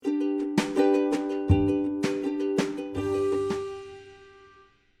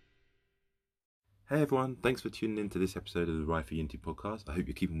Hey everyone, thanks for tuning in to this episode of the Ride for Unity podcast. I hope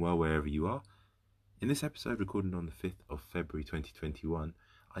you're keeping well wherever you are. In this episode, recorded on the 5th of February 2021,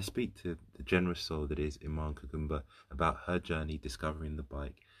 I speak to the generous soul that is Iman Kagumba about her journey discovering the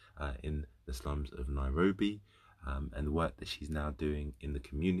bike in the slums of Nairobi and the work that she's now doing in the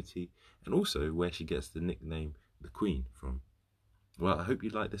community, and also where she gets the nickname The Queen from. Well, I hope you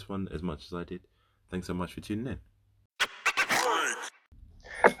like this one as much as I did. Thanks so much for tuning in.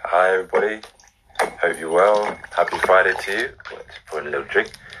 Hi everybody, hope you're well. Happy Friday to you. For a little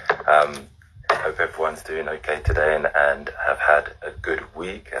drink. Hope everyone's doing okay today and have had a good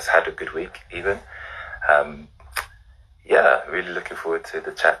week, even. Really looking forward to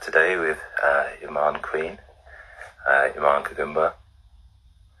the chat today with Iman Kagumba.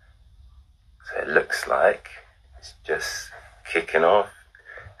 So it looks like it's just kicking off.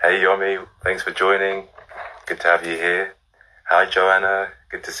 Hey Yomi, thanks for joining. Good to have you here. Hi Joanna,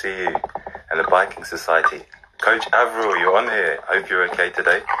 good to see you. And the Biking Society. Coach Avril, you're on here. Hope you're okay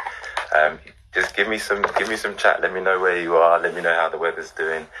today. Just give me some chat. Let me know where you are. Let me know how the weather's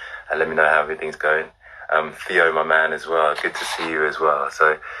doing, and let me know how everything's going. Theo, my man, as well. Good to see you as well.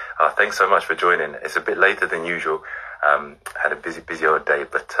 So, thanks so much for joining. It's a bit later than usual. Had a busy old day,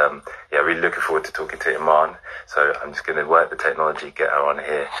 but really looking forward to talking to Iman. So I'm just going to work the technology, get her on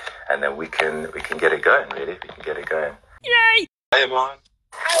here, and then we can get it going. Really, we can get it going. Yay! Hey Iman.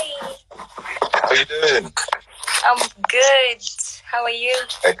 Hi. How you doing? I'm good. How are you?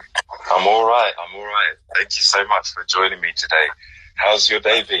 I'm all right. Thank you so much for joining me today. How's your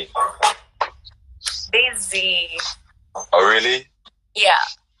day been? Busy. Oh, really? Yeah.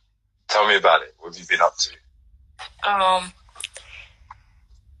 Tell me about it. What have you been up to?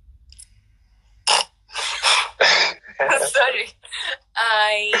 Sorry.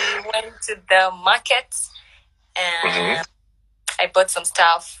 I went to the market and I bought some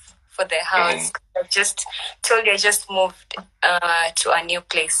stuff for the house. I just told you I just moved to a new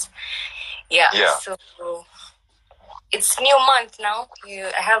place. Yeah. So it's new month now.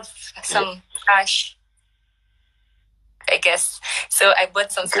 I have some cash, I guess. So I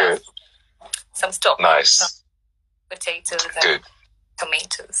bought some stuff, some stock. Nice. Some potatoes and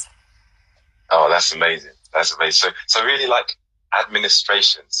tomatoes. Oh, that's amazing. So really like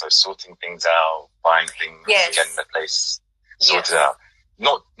administration. So sorting things out, buying things, getting the place sorted out.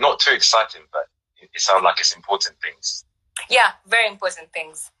 Not too exciting, but it sounds like it's important things. Yeah, very important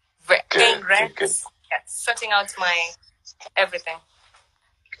things. Paying rent. Good. Yeah, sorting out my everything.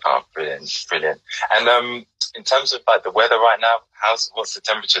 Oh, brilliant. And in terms of like the weather right now, what's the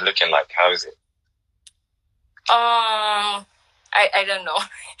temperature looking like? How is it? I don't know.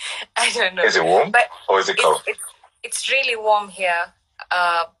 I don't know. Is it warm or is it cold? It's really warm here.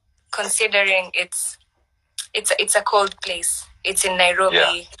 Considering it's a cold place. It's in Nairobi.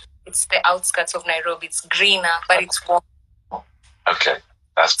 Yeah. It's the outskirts of Nairobi. It's greener, but it's warm. Okay,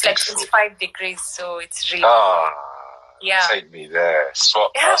 that's beautiful. It's like 25 degrees, so it's really warm. Take me there. I'll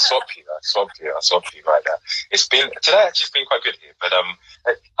swap you right there. Today actually it's been quite good here, but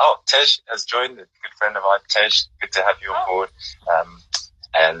Tej has joined, a good friend of mine. Tej, good to have you on board.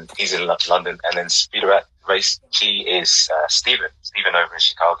 And he's in London, and then Speeder Race G is Stephen over in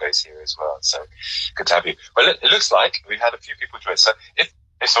Chicago is here as well. So good to have you. Well, it looks like we've had a few people join. So if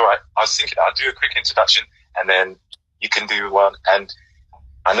it's all right, I was thinking I'll do a quick introduction, and then you can do one. And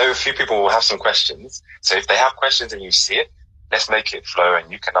I know a few people will have some questions. So if they have questions and you see it, let's make it flow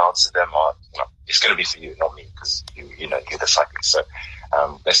and you can answer them. Or it's going to be for you, not me, because you're the cyclist. So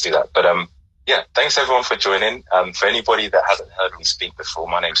let's do that. But thanks everyone for joining. For anybody that hasn't heard me speak before,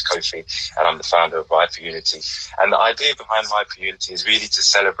 my name's Kofi and I'm the founder of Ride for Unity. And the idea behind Ride for Unity is really to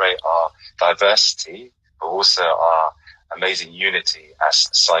celebrate our diversity, but also our amazing unity as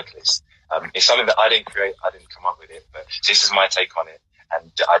cyclists. It's something that I didn't create. I didn't come up with it, but this is my take on it.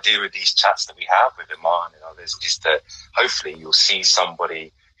 And the idea with these chats that we have with Iman and others is that hopefully you'll see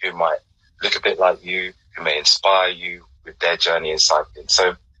somebody who might look a bit like you, who may inspire you with their journey in cycling.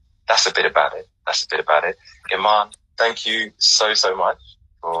 So that's a bit about it. Iman, thank you so much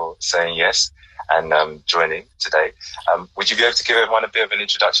for saying yes and joining today. Would you be able to give everyone a bit of an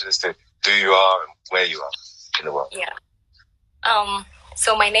introduction as to who you are and where you are in the world? Yeah.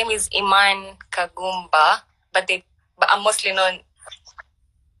 So my name is Iman Kagumba, but I'm mostly known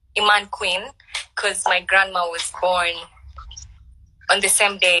Iman Queen because my grandma was born on the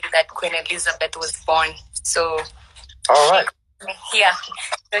same day that Queen Elizabeth was born. So, all right.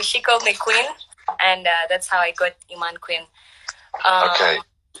 So she called me Queen, and that's how I got Iman Queen. Okay.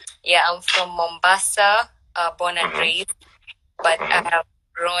 Yeah, I'm from Mombasa, born and raised, but I have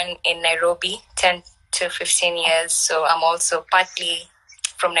grown in Nairobi 10 to 15 years. So I'm also partly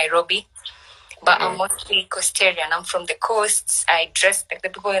from Nairobi. but I'm mostly coastarian. I'm from the coasts. I dress like the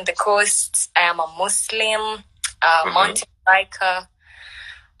people in the coasts. I am a Muslim, mountain biker.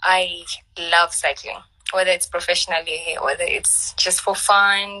 I love cycling, whether it's professionally, whether it's just for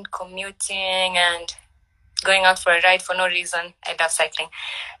fun, commuting, and going out for a ride for no reason. I love cycling.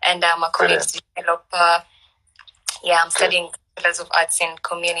 And I'm a community developer. Yeah, I'm studying Bachelor's of Arts in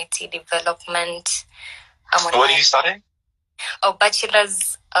Community Development. What are you studying? Oh,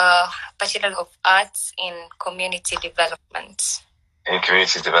 Bachelor's of Arts in Community Development. In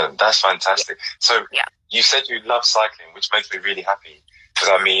Community Development. That's fantastic. So you said you love cycling, which makes me really happy. Because,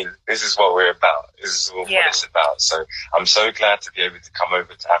 I mean, this is what we're about. This is what it's about. So I'm so glad to be able to come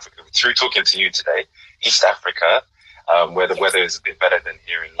over to Africa through talking to you today, East Africa, where the weather is a bit better than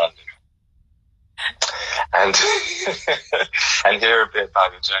here in London. And and hear a bit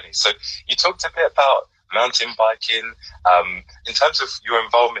about your journey. So you talked a bit about mountain biking. In terms of your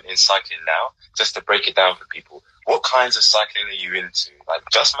involvement in cycling now, just to break it down for people, what kinds of cycling are you into? Like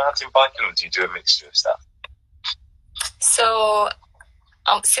just mountain biking, or do you do a mixture of stuff? So,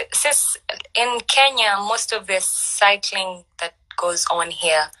 since in Kenya, most of the cycling that goes on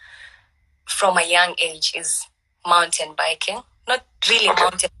here from a young age is mountain biking. Not really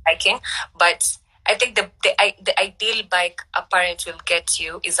mountain biking, but I think the ideal bike a parent will get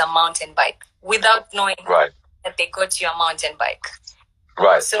you is a mountain bike without knowing that they got you a mountain bike.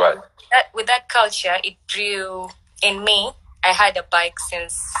 Right, so with that culture, it grew in me. I had a bike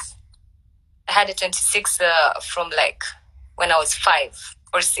since I had a 26 from like when I was 5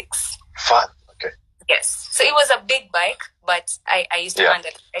 or 6. 5, okay. Yes. So it was a big bike, but I used to handle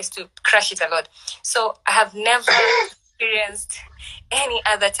it. I used to crash it a lot. So I have never experienced any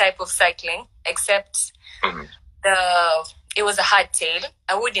other type of cycling except it was a hardtail.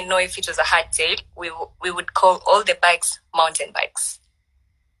 I wouldn't know if it was a hardtail. We would call all the bikes mountain bikes.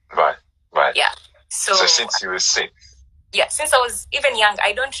 Right. Yeah. So since you were 6? Yeah, since I was even young,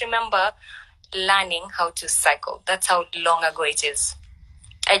 I don't remember learning how to cycle. That's how long ago it is.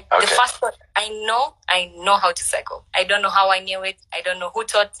 The first one, I know how to cycle. I don't know how I knew it. I don't know who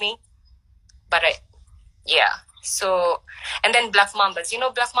taught me. But So, and then Black Mambas. You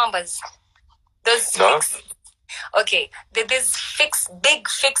know Black Mambas? Those okay. There's big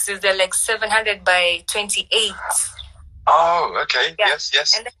fixes. They're like 700 by 28. Oh, okay. Yeah.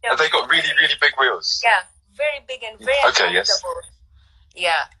 Yes. And they got really, really big wheels. Yeah, very big and very comfortable.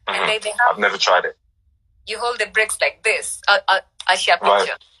 Yeah. And they have... I've never tried it. You hold the brakes like this. I'll share a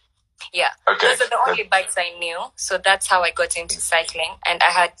picture. Yeah. Okay. Those are the only bikes I knew. So that's how I got into cycling. And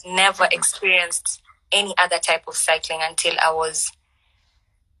I had never experienced any other type of cycling until I was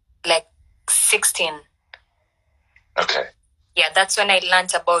like 16. Okay. Yeah, that's when I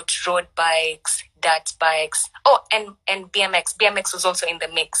learned about road bikes, dirt bikes. Oh, and BMX. BMX was also in the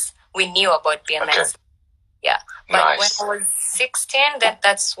mix. We knew about BMX. Okay. Yeah. But when I was 16,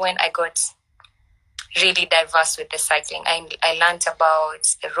 that's when I got really diverse with the cycling. I learned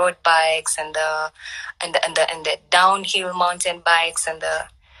about the road bikes and the downhill mountain bikes and the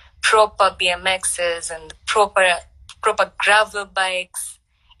proper BMXs and proper gravel bikes.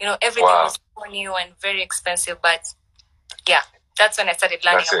 You know, everything was so new and very expensive. But yeah, that's when I started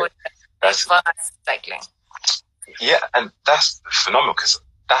learning about diverse cycling. Yeah, and that's phenomenal because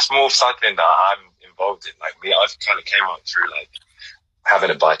that's more cycling that I'm involved in. Like me, I've kind of came up through like having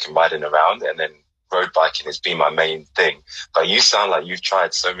a bike and riding around, and then road biking has been my main thing. But you sound like you've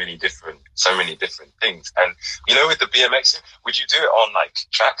tried so many different things. And you know, with the BMX, would you do it on like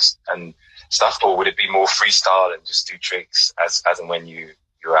tracks and stuff, or would it be more freestyle and just do tricks as and when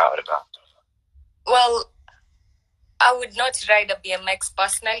you're out and about? Well, I would not ride a BMX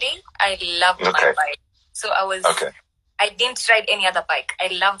personally. I love my bike. So I didn't ride any other bike. I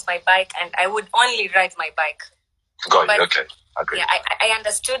loved my bike and I would only ride my bike. Got you, okay. Agreed. Yeah, I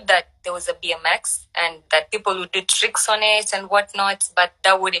understood that there was a BMX and that people would do tricks on it and whatnot, but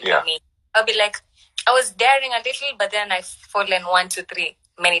that wouldn't be me. I'll be like, I was daring a little, but then I've fallen 1, 2, 3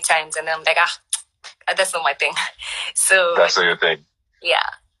 many times and then I'm like, that's not my thing. So that's not your thing. Yeah.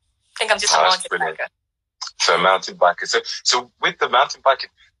 I think I'm just a mountain biker. So mountain biker. So with the mountain biking,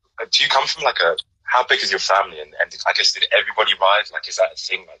 do you come from like how big is your family? And I guess did everybody ride? Like, is that a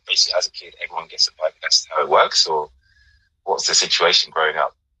thing? Like basically as a kid, everyone gets a bike. That's how it works? Or what's the situation growing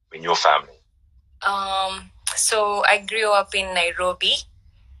up in your family? So I grew up in Nairobi.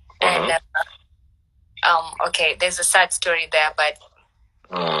 And, there's a sad story there, but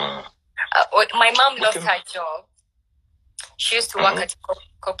my mom lost her job. She used to work at a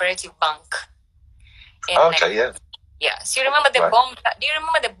cooperative bank. Yeah. So you remember the bomb? Do you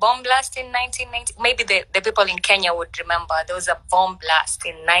remember the bomb blast in 1990? Maybe the people in Kenya would remember. There was a bomb blast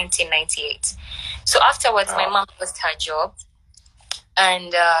in 1998. So afterwards, my mom lost her job,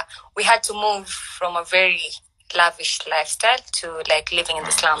 and we had to move from a very lavish lifestyle to like living in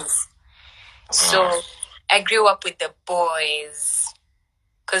the slums. So I grew up with the boys,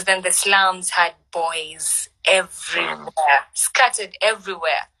 because then the slums had boys everywhere, scattered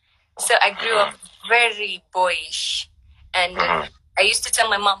everywhere. So I grew up very boyish. And I used to tell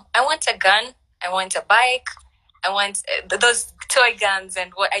my mom, I want a gun, I want a bike, I want those toy guns,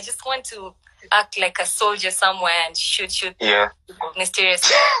 and what I just want to act like a soldier somewhere and shoot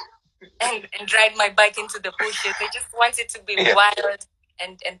mysteriously and ride my bike into the bushes. I just wanted to be wild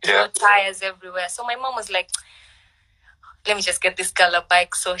and throw tires everywhere. So my mom was like, let me just get this girl a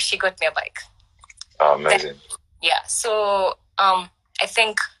bike. So she got me a bike. Oh, amazing. So I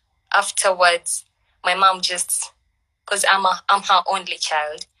think afterwards, my mom just, because I'm her only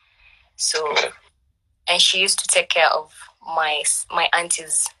child, so and she used to take care of my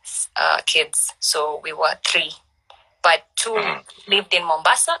auntie's kids. So we were 3, but 2 lived in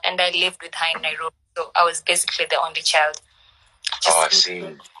Mombasa, and I lived with her in Nairobi. So I was basically the only child. I see.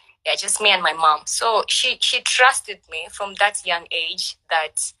 Yeah, just me and my mom. So she trusted me from that young age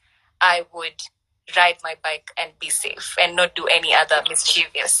that I would ride my bike and be safe and not do any other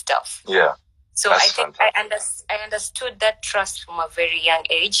mischievous stuff. Yeah. So I think I understood that trust from a very young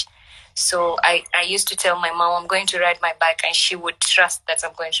age. So I used to tell my mom, I'm going to ride my bike, and she would trust that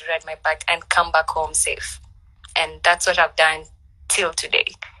I'm going to ride my bike and come back home safe. And that's what I've done till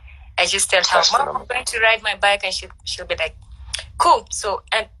today. I just tell her, Mom, I'm going to ride my bike, and she'll be like, cool. So,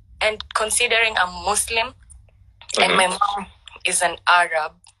 and considering I'm Muslim, and my mom is an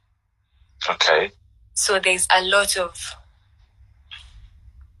Arab. Okay. So there's a lot of,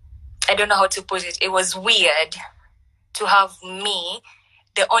 I don't know how to put it. It was weird to have me,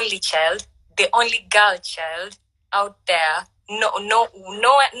 the only child, the only girl child out there. No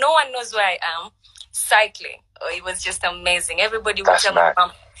one knows where I am, cycling. Oh, it was just amazing. Everybody would tell me,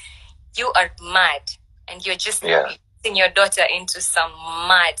 Mom, you are mad, and you're just putting your daughter into some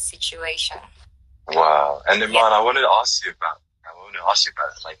mad situation. Wow. And then, man, I wanted to ask you about it.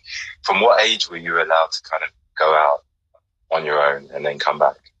 Like, from what age were you allowed to kind of go out on your own and then come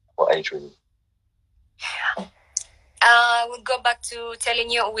back? What age were you? We'll go back to telling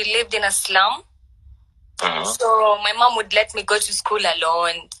you we lived in a slum. So my mom would let me go to school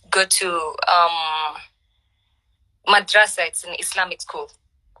alone, go to madrasa, it's an Islamic school,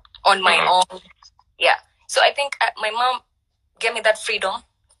 on my own. Yeah. So I think my mom gave me that freedom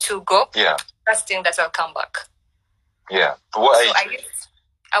to go, trusting that I'll come back. Yeah. But what age were you?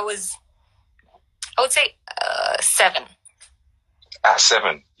 I would say 7. At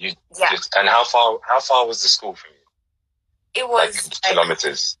 7? And how far was the school from you? It was like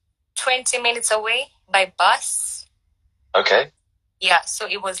kilometers. 20 minutes away by bus. Okay. Yeah, so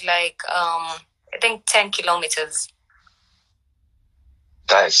it was like I think 10 kilometers.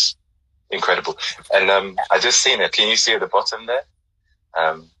 That is incredible. And I just seen it. Can you see at the bottom there?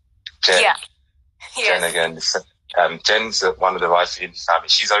 Jen. Yeah. Jen again. Jen's one of the Rife Unity family.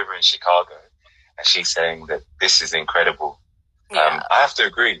 She's over in Chicago, and she's saying that this is incredible. I have to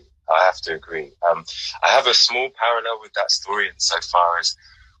agree. I have a small parallel with that story insofar as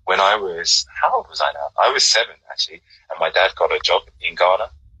when I was, how old was I now? I was 7, actually, and my dad got a job in Ghana.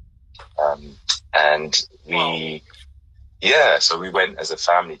 And so we went as a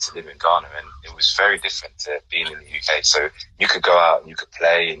family to live in Ghana, and it was very different to being in the UK. So you could go out and you could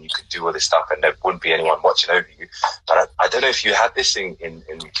play and you could do all this stuff, and there wouldn't be anyone watching over you. But I don't know if you had this in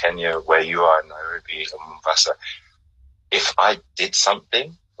Kenya, where you are in Nairobi or Mombasa. If I did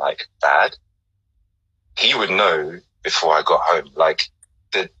something like bad, he would know before I got home. Like,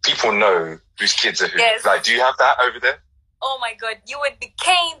 the people know whose kids are who. Yes. Like, do you have that over there? Oh my God, you would be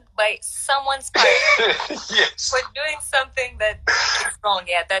caned by someone's parents yes. for doing something that is wrong.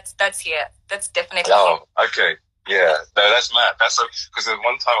 Yeah, that's here. That's definitely here. Okay. Yeah. No, that's mad. That's because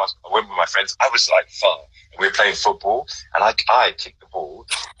one time I went with my friends. I was like far. We were playing football, and I kicked the ball,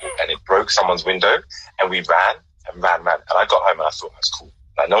 and it broke someone's window, and we ran. And I got home and I thought, that's cool.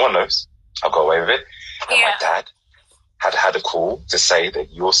 Like, no one knows. I got away with it. And my dad had a call to say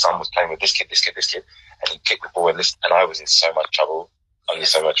that your son was playing with this kid, and he kicked the ball, and I was in so much trouble.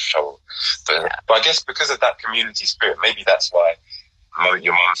 But I guess because of that community spirit, maybe that's why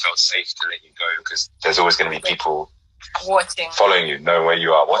your mom felt safe to let you go, because there's always going to be people watching, following you, knowing where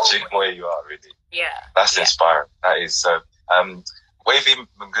you are, watching where you are, really. Yeah. That's inspiring. That is so. Wavy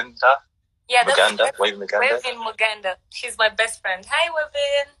Muganda. Yeah, Wavy Muganda. She's my best friend. Hi,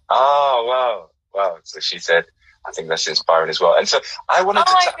 Wavin. Oh, wow. So she said, I think that's inspiring as well. And so I wanted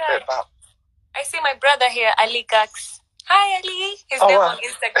to chat a bit about... I see my brother here, Ali Gax. Hi, Ali. He's never on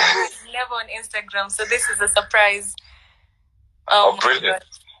Instagram. He's never on Instagram, so this is a surprise. Brilliant.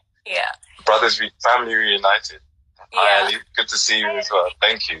 Yeah. Brothers, family reunited. Yeah. Hi, Ali. Good to see you as well.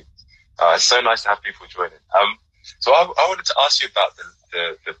 Thank you. It's so nice to have people joining. So I wanted to ask you about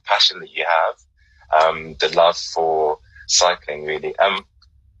the passion that you have, the love for cycling, really.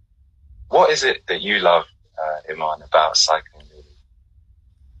 What is it that you love, Iman, about cycling, really?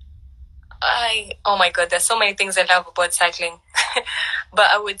 Oh my God, there's so many things I love about cycling.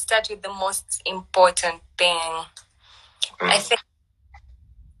 But I would start with the most important thing. I think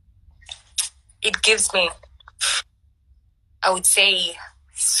it gives me, I would say,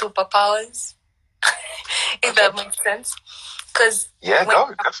 superpowers, if that makes sense. Because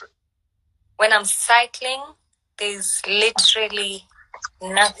go for it. When I'm cycling, there's literally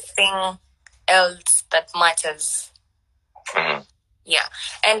nothing else that matters. Mm-hmm. Yeah,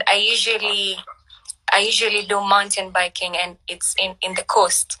 and I usually do mountain biking, and it's in the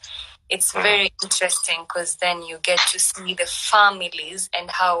coast. It's very interesting because then you get to see the families and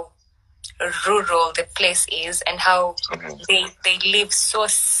how rural the place is and how they live so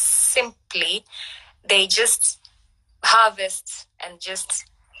simply. They just harvest and just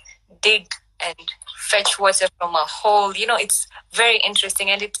dig and fetch water from a hole. It's very interesting,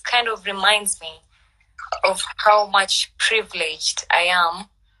 and it kind of reminds me of how much privileged I am.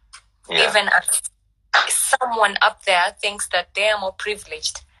 Yeah. Even as someone up there thinks that they are more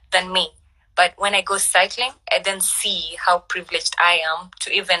privileged than me. But when I go cycling, I then see how privileged I am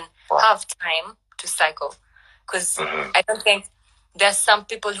to even have time to cycle. Because I don't think there's some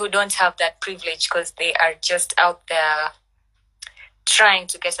people who don't have that privilege because they are just out there trying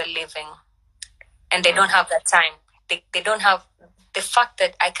to get a living. And they don't have that time. They don't have the fact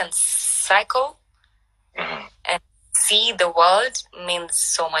that I can cycle and see the world means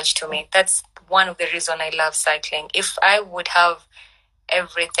so much to me. That's one of the reasons I love cycling. If I would have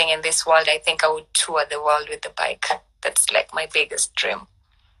everything in this world, I think I would tour the world with the bike. That's like my biggest dream.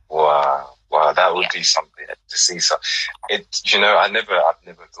 Wow, that would be something to see. So, I've never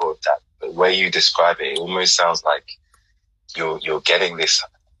thought that. But the way you describe it, it almost sounds like you're getting this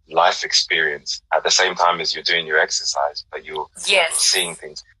life experience at the same time as you're doing your exercise, but you're seeing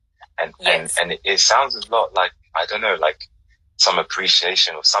things, and it sounds a lot like, I don't know, like some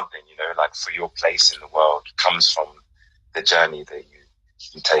appreciation or something, like for your place in the world comes from the journey that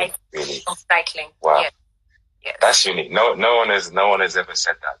you take, really. Cycling. Wow. Yes. That's unique. No one has ever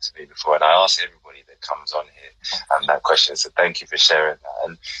said that to me before, and I ask everybody that comes on here that question. So thank you for sharing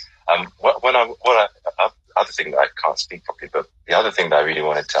that. And other thing that I can't speak properly, but the other thing that I really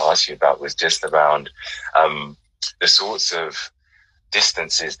wanted to ask you about was just around the sorts of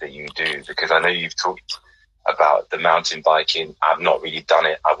distances that you do, because I know you've talked about the mountain biking. I've not really done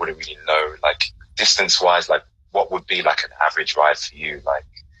it. I wouldn't really know, like, distance-wise, like, what would be like an average ride for you? Like,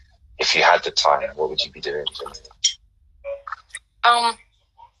 if you had the time, what would you be doing?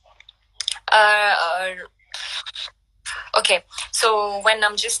 Okay. So when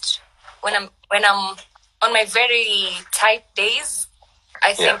I'm on my very tight days,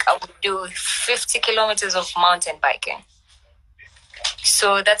 I think I would do 50 kilometers of mountain biking.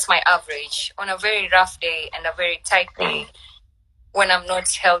 So that's my average on a very rough day and a very tight day when I'm not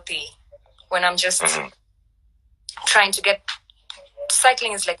healthy, when I'm just trying to get...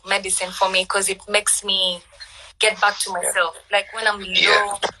 Cycling is like medicine for me because it makes me get back to myself. Like when I'm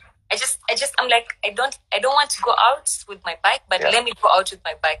low, I'm like, I don't want to go out with my bike, but let me go out with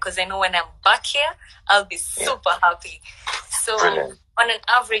my bike because I know when I'm back here, I'll be super happy. So on an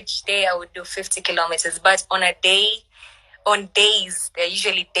average day, I would do 50 kilometers, but on days, there are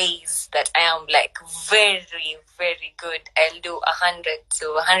usually days that I am like very, very good. I'll do 100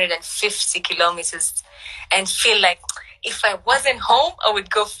 to 150 kilometers and feel like if I wasn't home, I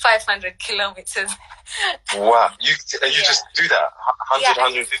would go 500 kilometers. Wow. You just do that?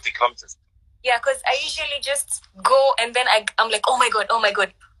 150 kilometers? Yeah, because I usually just go and then I'm like, oh my God.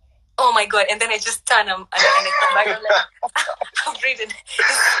 And then I just turn and I come back. I'm like, I'm breathing.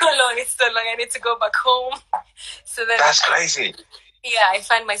 It's so long. I need to go back home. So then that's crazy. Yeah, I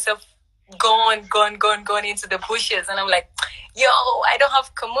find myself going into the bushes. And I'm like, I don't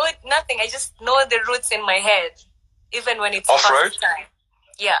have commute, nothing. I just know the routes in my head. Even when it's off-road? Time.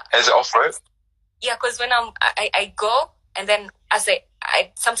 Yeah. Is it off-road? Yeah, because when I go, and then as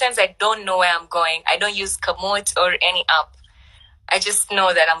I sometimes I don't know where I'm going. I don't use Komoot or any app. I just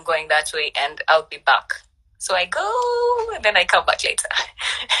know that I'm going that way and I'll be back. So I go and then I come back later.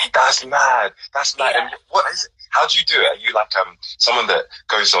 That's mad. Yeah. And what is it? How do you do it? Are you like someone that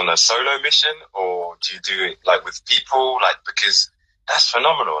goes on a solo mission, or do you do it like with people? Like, because that's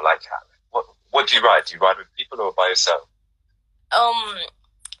phenomenal. Like, what do you ride? Do you ride with people or by yourself?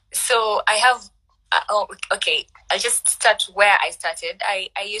 So I have. Okay. I'll just start where I started. I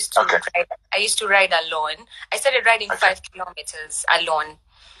used to ride. I used to ride alone. I started riding 5 kilometers alone.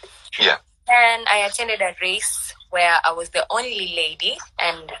 Yeah. And I attended a race where I was the only lady,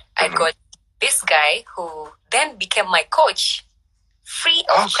 and I got this guy who then became my coach, free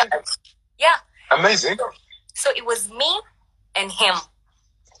of charge. Yeah. Amazing. So it was me and him,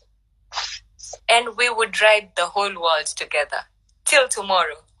 and we would ride the whole world together till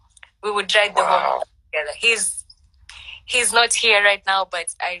tomorrow. We would ride the whole world together. He's not here right now,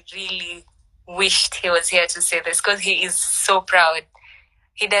 but I really wished he was here to say this because he is so proud.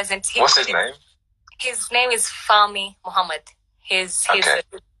 He doesn't. What's his name? His name is Fahmi Muhammad. He's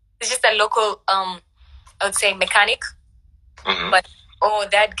just a local, I would say, mechanic. But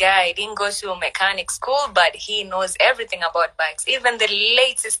that guy didn't go to a mechanic school, but he knows everything about bikes, even the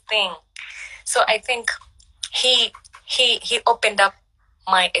latest thing. So I think he opened up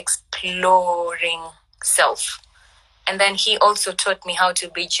my exploring self. And then he also taught me how to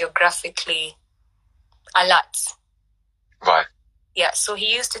be geographically alert. Right. Yeah, so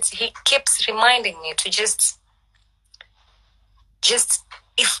he keeps reminding me to just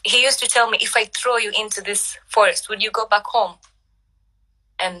if he used to tell me, if I throw you into this forest, would you go back home?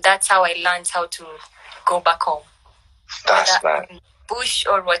 And that's how I learned how to go back home. That's nice. Bush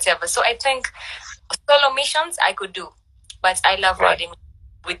or whatever. So I think solo missions I could do, but I love riding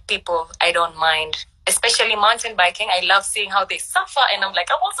with people. I don't mind. Especially mountain biking. I love seeing how they suffer, and I'm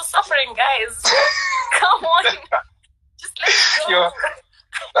like, I'm also suffering, guys. Come on. Just let's go.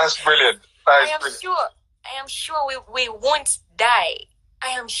 That's brilliant. I am sure we won't die. I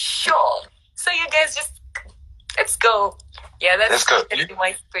am sure. So you guys just, let's go. Yeah, that's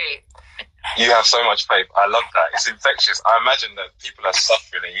my spirit. You have so much faith. I love that. It's infectious. I imagine that people are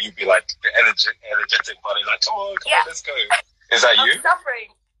suffering and you'd be like the energetic body, like, come on, let's go. Is that you? I'm suffering.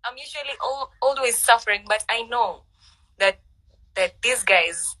 I'm usually always suffering, but I know that these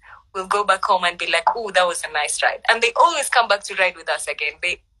guys will go back home and be like, oh, that was a nice ride. And they always come back to ride with us again.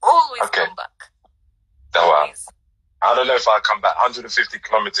 They always come back. Oh, wow. I don't know if I'd come back 150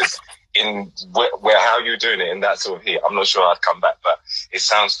 kilometers in where how you're doing it in that sort of heat. I'm not sure I'd come back, but it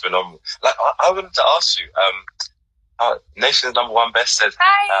sounds phenomenal. Like, I wanted to ask you, Nation's #1 best said,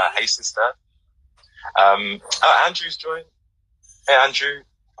 hi. Hey, sister. Andrew's joined. Hey, Andrew.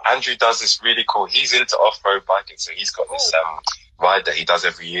 Andrew does this really cool, he's into off-road biking, so he's got this ride that he does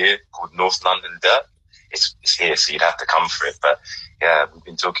every year called North London Dirt. It's here, so you'd have to come for it. But yeah, we've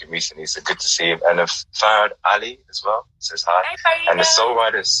been talking recently, so good to see him. And Farad Ali as well says hi. Hi, and the Soul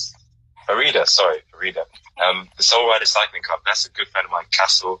Riders, Farida. The Soul Riders Cycling Club, that's a good friend of mine,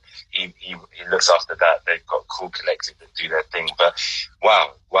 Castle. He looks after that. They've got a cool collective that do their thing. But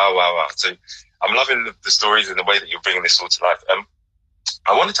wow. So I'm loving the stories and the way that you're bringing this all to life.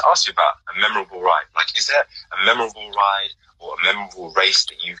 I wanted to ask you about a memorable ride. Like, is there a memorable ride or a memorable race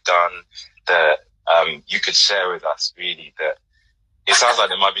that you've done that you could share with us, really? That it sounds like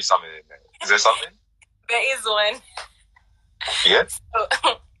there might be something in there. Is there something? There is one. Yeah?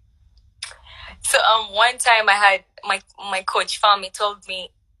 So one time I had my coach, Fahmi, told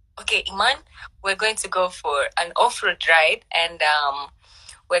me, okay, Iman, we're going to go for an off-road ride, and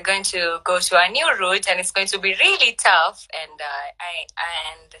we're going to go to a new route, and it's going to be really tough, and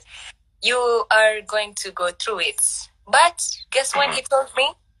you are going to go through it. But guess when he told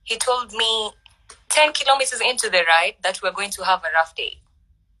me? He told me 10 kilometers into the ride that we're going to have a rough day.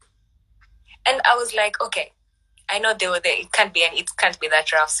 And I was like, okay, I know it can't be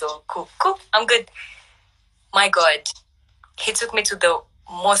that rough, so cool, I'm good. My God, he took me to the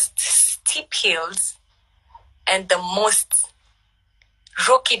most steep hills and the most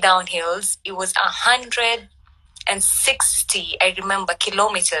rocky downhills. It was 160, I remember,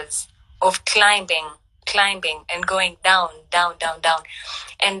 kilometers of climbing and going down.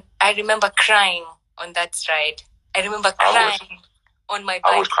 And I remember crying on that ride. I remember crying on my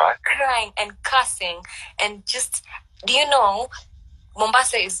bike. I would cry. Crying and cussing and just, do you know,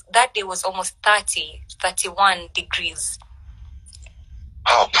 Mombasa that day was almost 31 degrees.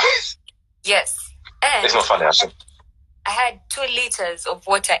 Oh. Yes. And it's not funny, actually. I had 2 liters of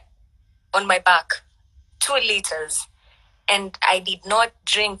water on my back. 2 liters. And I did not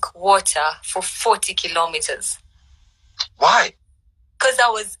drink water for 40 kilometers. Why? Because I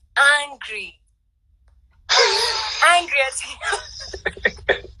was angry. Angry at him.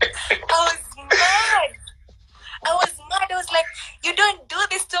 I was mad. I was like, you don't do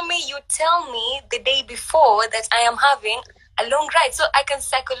this to me. You tell me the day before before that I am having a long ride, so I can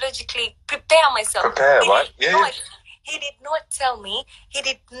psychologically prepare myself. Right? Yeah. He did not tell me. He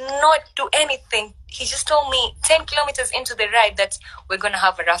did not do anything. He just told me 10 kilometers into the ride that we're going to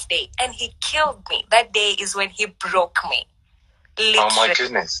have a rough day. And he killed me. That day is when he broke me. Literally. Oh, my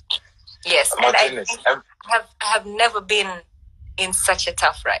goodness. Yes. Oh, my goodness. I have never been in such a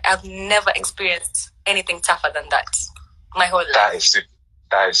tough ride. I've never experienced anything tougher than that my whole life.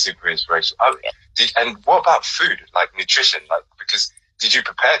 That is super inspirational. And what about food, like nutrition? Like, because did you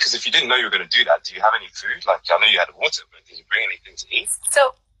prepare? Because if you didn't know you were going to do that, do you have any food? Like, I know you had water, but did you bring anything to eat?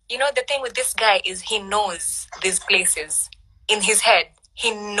 So, the thing with this guy is he knows these places in his head.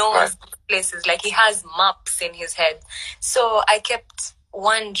 He knows places. Like, he has maps in his head. So I kept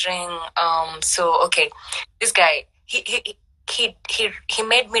wondering, this guy, he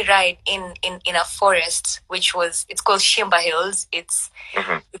made me ride in a forest, it's called Shimba Hills. It's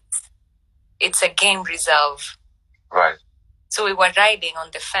a game reserve. Right. So we were riding on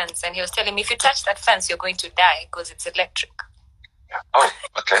the fence, and he was telling me, if you touch that fence, you're going to die because it's electric. Oh,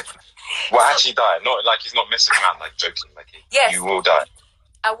 okay. Well, actually die. Not like he's not messing around, like joking. Like yes, you will die.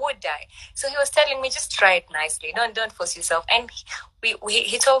 I would die. So he was telling me, just try it nicely. Don't force yourself. And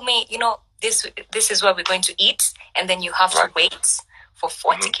he told me, this is where we're going to eat, and then you have to wait for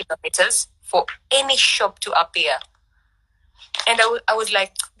 40 kilometers for any shop to appear. And I was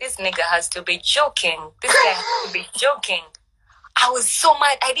like, this nigga has to be joking. This guy has to be joking. I was so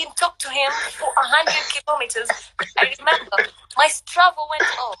mad. I didn't talk to him for 100 kilometers. I remember my Strava went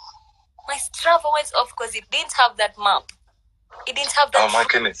off. My Strava went off because it didn't have that map. It didn't have that. Oh my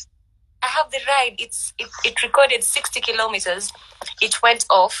goodness. I have the ride. It recorded 60 kilometers. It went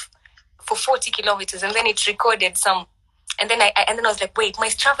off for 40 kilometers, and then it recorded some. And then I was like, wait, my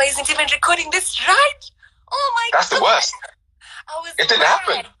Strava isn't even recording this ride. Oh my god. That's the worst. It didn't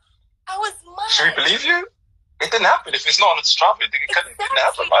happen. I was mad. Should we believe you? It didn't happen. If it's not on the Strava, it didn't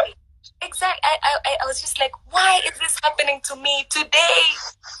happen, right? Exactly. I was just like, why is this happening to me today?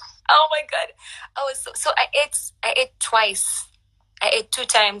 Oh my god. I was so I ate twice. I ate 2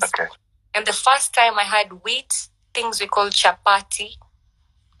 times. Okay. And the first time I had wheat, things we call chapati.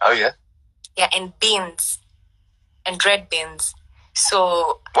 Oh yeah. Yeah, and beans. And red beans.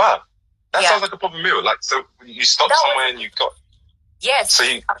 So wow. That sounds like a proper meal. Like, so you stopped somewhere and you got. Yes. So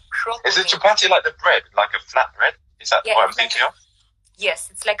is it chapati like the bread, like a flat bread? Is that what I'm thinking of? Yes,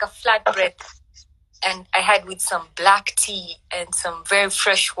 it's like a flat bread. And I had with some black tea and some very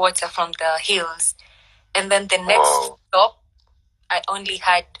fresh water from the hills. And then the next stop, I only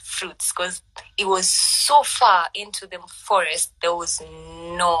had fruits because it was so far into the forest. There was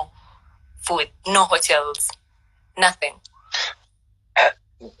no food, no hotels, nothing.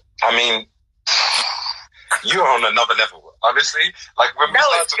 I mean, you are on another level. Honestly, like when we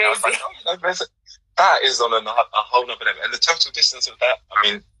started talking, I was like, that is on a whole nother level. And the total distance of that, I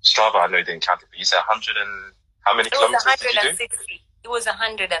mean, Strava, I know you didn't count it, but you said 100 and how many kilometers did you do? It was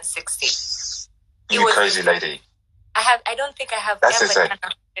 160. You crazy lady. I don't think I have ever done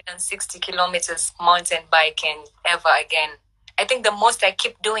 160 kilometers mountain biking ever again. I think the most I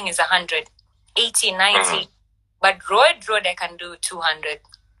keep doing is 100, 80, 90. But road I can do 200,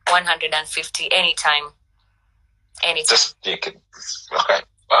 150 anytime. Just, okay.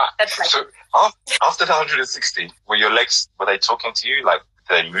 Wow. So after the 160, were your legs, were they talking to you? Like,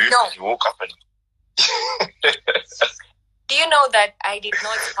 did they move? No. Did you walk up and... Do you know that I did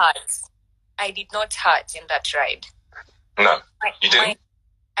not hurt? I did not hurt in that ride. No, you didn't?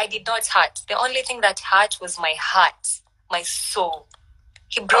 I did not hurt. The only thing that hurt was my heart, my soul.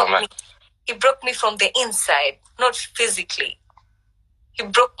 He broke me. He broke me from the inside, not physically. He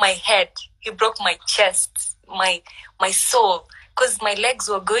broke my head. He broke my chest, my soul. Because my legs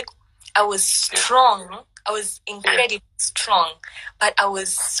were good. I was strong. I was incredibly strong. But I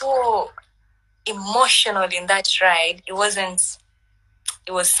was so emotional in that ride. It was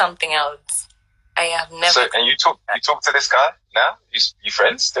something else. I have never. So, and you talk to this guy now? You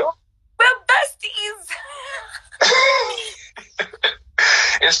friends still? We're besties.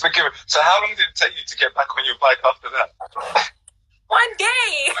 It's forgiven. So how long did it take you to get back on your bike after that? 1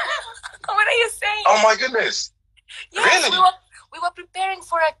 day. What are you saying? Oh my goodness. Yes, really? We were preparing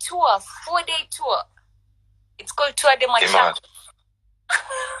for a tour, 4-day tour. It's called Tour de Machado.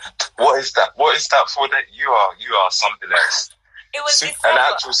 What is that? What is that 4 day? You are something else. It was an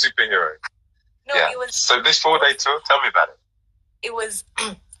actual superhero. No, it was. So this 4-day tour, tell me about it. It was.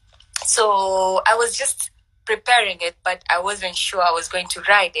 So I was just preparing it, but I wasn't sure I was going to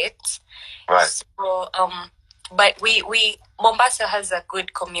ride it. Right. So but we Mombasa has a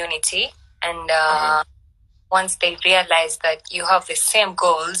good community, and once they realize that you have the same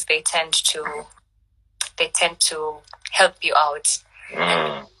goals, they tend to they tend to help you out.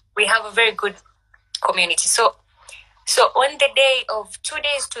 And we have a very good community. So on the day of 2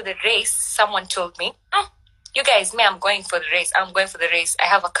 days to the race, someone told me, you guys, I'm going for the race. I'm going for the race. I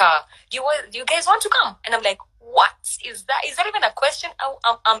have a car. You guys want to come? And I'm like, what is that? Is that even a question?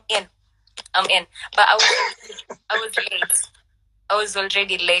 I'm in. But I was late. I was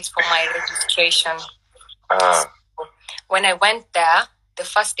already late for my registration. So when I went there, the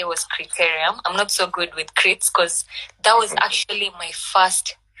first day was criterium. I'm not so good with crits because that was actually my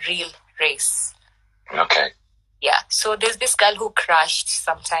first real race. Okay. Yeah. So there's this girl who crashed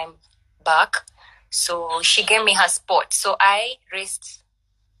sometime back. So she gave me her spot. So I raced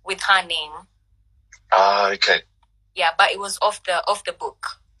with her name. Okay. Yeah, but it was off the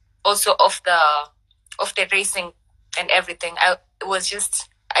book. Also off the racing and everything. I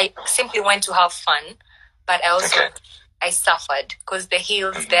simply went to have fun, but I suffered because the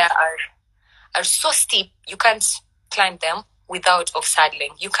hills there are so steep. You can't climb them without off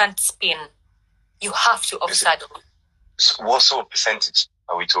saddling. You can't spin. You have to off saddle. So what sort of percentage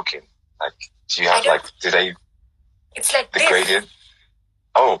are we talking? Like, do you have It's like the this. gradient?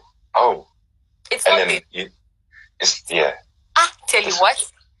 Oh. It's and not then this. yeah. Tell you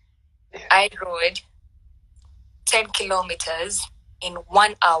what. Yeah. I rode 10 kilometers in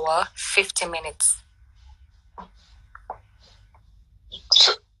 1 hour, 50 minutes.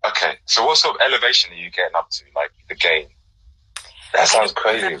 So what sort of elevation are you getting up to, like the gain? That sounds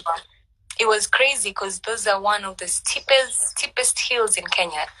crazy. It was crazy because those are one of the steepest hills in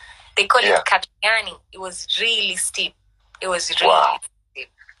Kenya. They call it Katiani. It was really steep. It was really steep.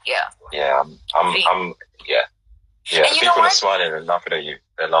 Yeah. Yeah, I'm Yeah, and people are smiling and laughing at you.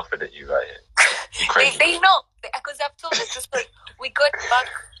 They're laughing at you right here. You're crazy. they know because I've told them the story. We got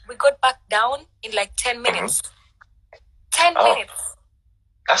back down in like 10 minutes. 10 minutes.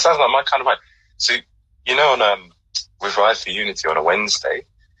 That sounds like my kind of vibe. So with Ride for Unity on a Wednesday,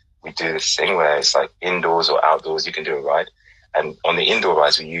 we do this thing where it's like indoors or outdoors. You can do a ride, and on the indoor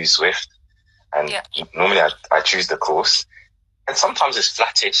rides we use Zwift. And normally I choose the course, and sometimes it's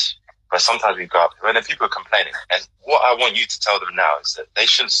flattish. But sometimes we go up, and then people are complaining. And what I want you to tell them now is that they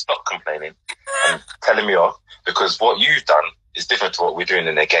shouldn't stop complaining and telling me off, because what you've done is different to what we're doing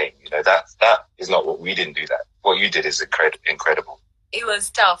in their game. That is not what we didn't do. That what you did is incredible. It was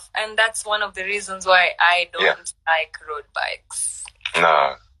tough, and that's one of the reasons why I don't like road bikes.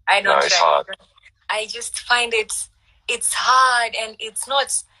 No, I don't. No, it's hard. I just find it's hard, and it's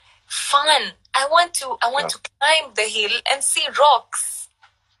not fun. I want to climb the hill and see rocks.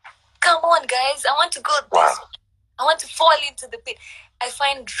 Come on, guys. I want to go this way. I want to fall into the pit. I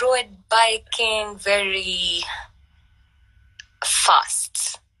find road biking very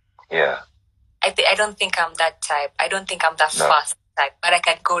fast. Yeah. I don't think I'm that type. I don't think I'm that fast type, but I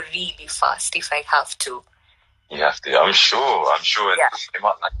can go really fast if I have to. You have to. I'm sure. Yeah. It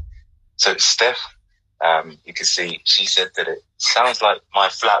might So Steph, you can see, she said that it sounds like my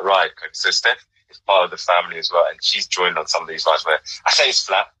flat ride. So Steph is part of the family as well, and she's joined on some of these rides where I say it's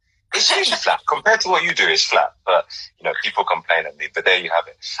flat. It's usually flat. Compared to what you do, it's flat. But, people complain at me. But there you have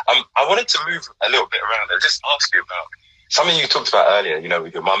it. I wanted to move a little bit around and just ask you about something you talked about earlier,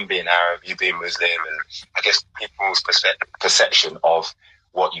 with your mum being Arab, you being Muslim, and I guess people's perception of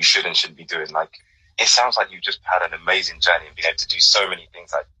what you should and shouldn't be doing. Like, it sounds like you've just had an amazing journey and been able to do so many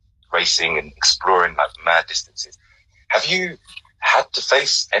things like racing and exploring like mad distances. Have you had to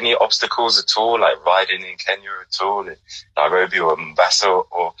face any obstacles at all, like riding in Kenya at all, in Nairobi or Mombasa,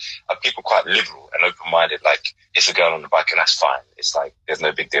 or are people quite liberal and open-minded, like it's a girl on the bike and that's fine, it's like there's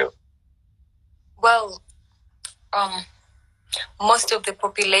no big deal? Well, most of the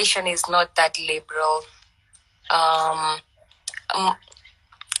population is not that liberal. I'm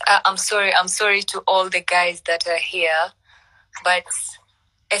sorry to all the guys that are here, but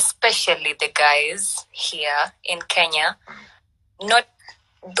especially the guys here in Kenya, not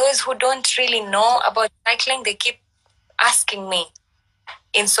those who don't really know about cycling, they keep asking me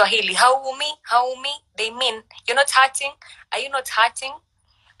in Swahili, how umi? They mean, you're not hurting? Are you not hurting?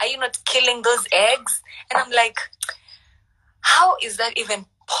 Are you not killing those eggs? And I'm like, how is that even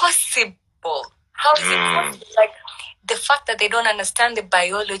possible? How is it possible? Like, the fact that they don't understand the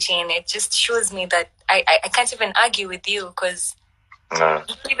biology in it just shows me that I can't even argue with you, because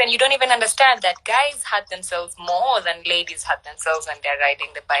you don't even understand that guys hurt themselves more than ladies hurt themselves when they're riding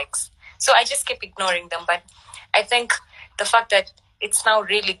the bikes. So I just keep ignoring them. But I think the fact that it's now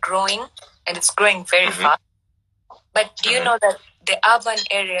really growing, and it's growing very fast. But do you know that the urban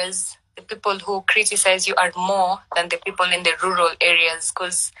areas, the people who criticize you are more than the people in the rural areas?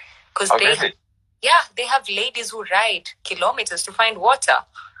 Because really? They have ladies who ride kilometers to find water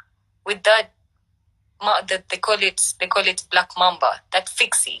with that they call it Black Mamba, that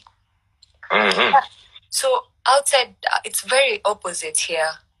fixie. Mm-hmm. So outside, it's very opposite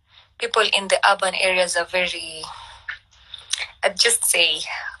here. People in the urban areas are very, I'd just say,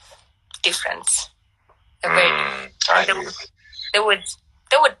 different. They're very,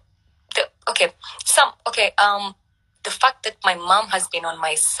 the fact that my mom has been on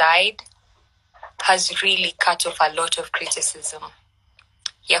my side has really cut off a lot of criticism.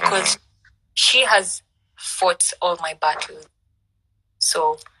 Yeah, because she has fought all my battles.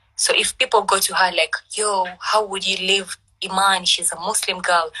 So if people go to her like, yo, how would you leave Iman? She's a Muslim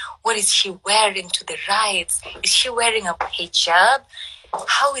girl. What is she wearing to the rides? Is she wearing a hijab?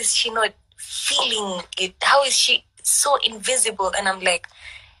 How is she not feeling it? How is she so invisible? And I'm like,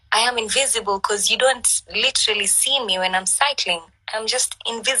 I am invisible because you don't literally see me when I'm cycling. I'm just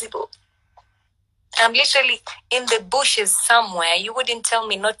invisible. I'm literally in the bushes somewhere. You wouldn't tell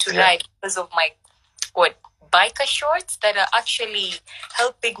me not to ride because of my biker shorts that are actually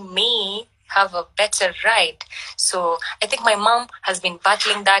helping me have a better ride. So I think my mom has been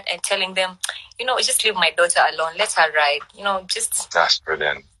battling that and telling them, just leave my daughter alone. Let her ride. That's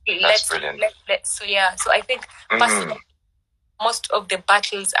brilliant. That's brilliant. So I think most of the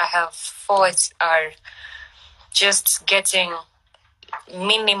battles I have fought are just getting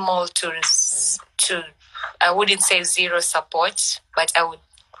minimal to I wouldn't say zero support, but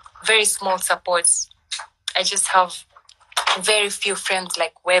very small supports. I just have very few friends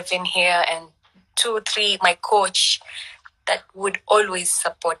like Wevin here and 2, 3, my coach, that would always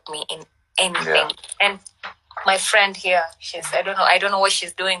support me in anything. Yeah. And my friend here, I don't know what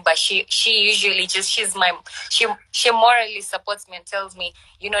she's doing, but she usually she morally supports me and tells me,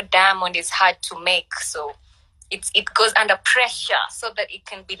 diamond is hard to make, so it goes under pressure so that it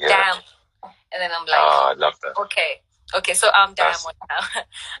can be diamond. And then I'm like, I love that. Okay, so I'm diamond now.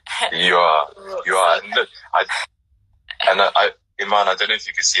 You are. Look, Iman, I don't know if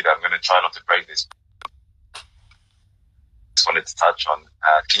you can see that. I'm going to try not to break this. Just wanted to touch on.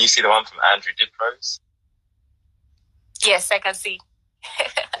 Can you see the one from Andrew Diprose? Yes, I can see.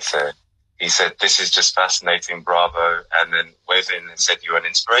 So he said, "This is just fascinating, bravo." And then Wevin said, "You're an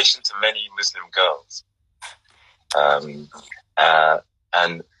inspiration to many Muslim girls." And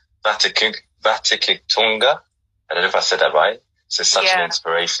Vatikitunga, I don't know if I said that right. So such an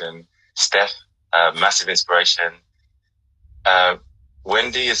inspiration. Steph, massive inspiration.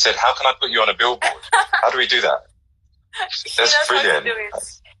 Wendy has said, "How can I put you on a billboard?" How do we do that? That's brilliant.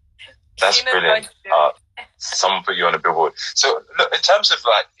 That's brilliant. Someone put you on a billboard. So look, in terms of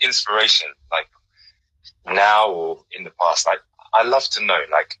like inspiration, like now or in the past, like I love to know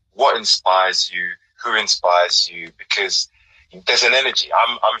like what inspires you, who inspires you, because there's an energy.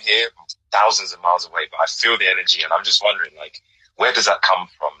 I'm here thousands of miles away, but I feel the energy, and I'm just wondering like where does that come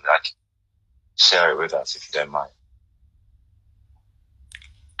from? Like share it with us if you don't mind.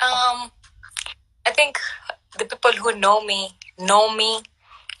 I think the people who know me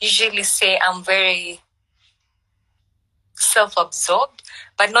usually say I'm very self-absorbed,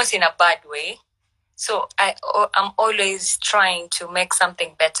 but not in a bad way. So I'm always trying to make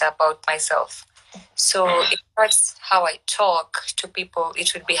something better about myself. So it's not how I talk to people,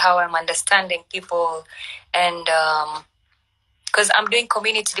 it would be how I'm understanding people. And because I'm doing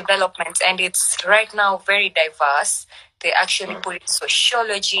community development and it's right now very diverse. They actually put in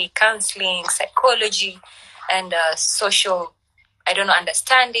sociology, counseling, psychology, and social,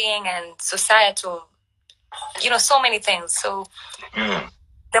 understanding and societal, so many things. So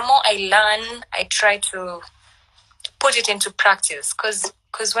the more I learn, I try to put it into practice.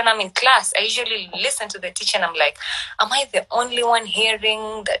 Because when I'm in class, I usually listen to the teacher and I'm like, am I the only one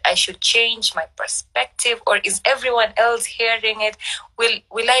hearing that I should change my perspective? Or is everyone else hearing it?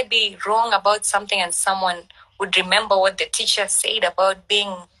 Will I be wrong about something and someone would remember what the teacher said about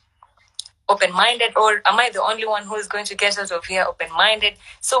being open-minded? Or am I the only one who is going to get out of here open-minded?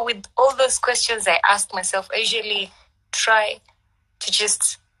 So with all those questions I ask myself, I usually try to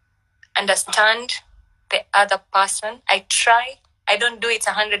just understand the other person. I don't do it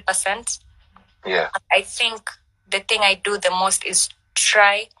 100%. Yeah. I think the thing I do the most is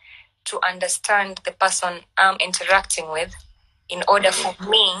try to understand the person I'm interacting with in order for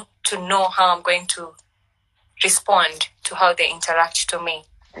me to know how I'm going to respond to how they interact to me.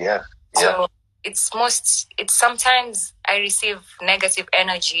 Yeah. So it's sometimes I receive negative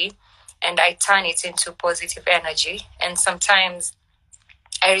energy and I turn it into positive energy. And sometimes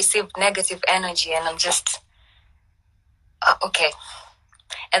I receive negative energy and I'm just, okay.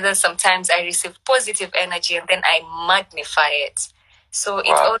 And then sometimes I receive positive energy and then I magnify it. So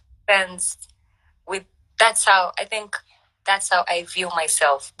it all depends that's how I think That's how I view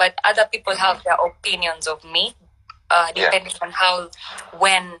myself. But other people have their opinions of me, depending on how,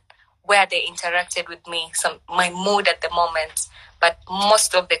 when, where they interacted with me, my mood at the moment. But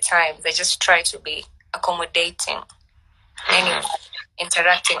most of the time, they just try to be accommodating, anyway,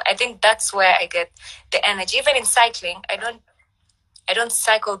 interacting. I think that's where I get the energy. Even in cycling, I don't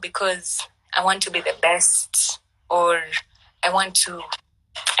cycle because I want to be the best, or I want to,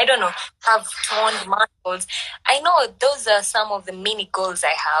 I don't know, have toned muscles. I know those are some of the mini goals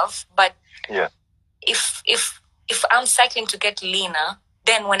I have, but if I'm cycling to get leaner,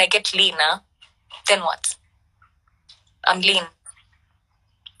 then when I get leaner, then what? I'm lean.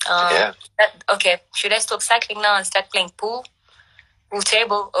 Okay, should I stop cycling now and start playing pool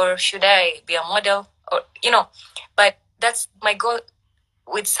table, or should I be a model, or But that's my goal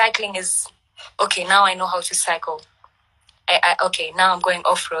with cycling is, okay, now I know how to cycle. Okay, now I'm going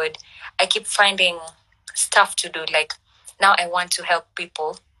off-road. I keep finding stuff to do. Like, now I want to help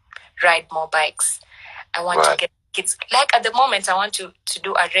people ride more bikes. I want to get kids. Like, at the moment, I want to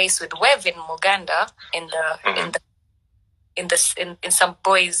do a race with Wev in Muganda in some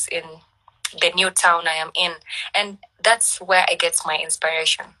boys in the new town I am in. And that's where I get my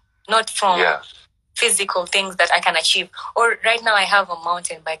inspiration. Not from physical things that I can achieve. Or right now I have a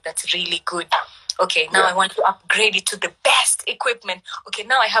mountain bike that's really good. Okay, now I want to upgrade it to the best equipment. Okay,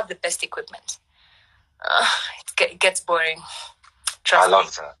 now I have the best equipment. It gets boring. Trust me.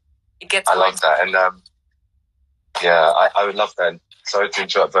 Love that. It gets boring. I love that. And I would love that. Sorry to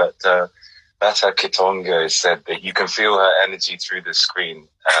interrupt, but Bata Kitonga said that you can feel her energy through the screen.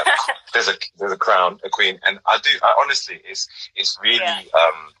 There's a crown, a queen, and I honestly, it's really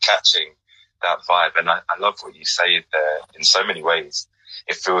catching that vibe, and I love what you say there in so many ways.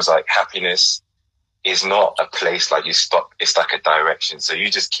 It feels like happiness is not a place, like you stop. It's like a direction, so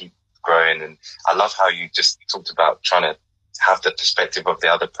you just keep growing. And I love how you just talked about trying to have the perspective of the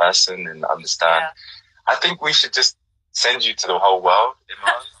other person and understand. I think we should just send you to the whole world,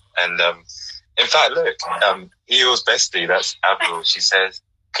 Iman. And in fact, look, Eo's bestie, that's Avril. She says,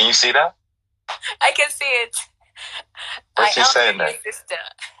 "Can you see that?" I can see it. What's she saying there? Sister.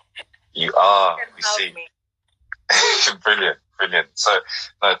 You are. We see. Brilliant. So,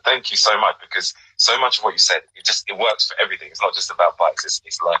 no, thank you so much, because so much of what you said, it works for everything. It's not just about bikes;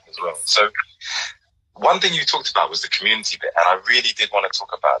 it's life as well. So, one thing you talked about was the community bit, and I really did want to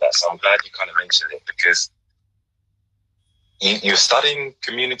talk about that. So I'm glad you kind of mentioned it, because you're studying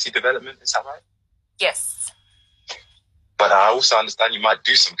community development. Is that right? Yes. But I also understand you might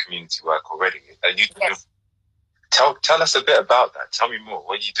do some community work already. Yes. Tell us a bit about that. Tell me more.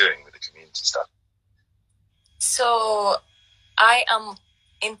 What are you doing with the community stuff? So I am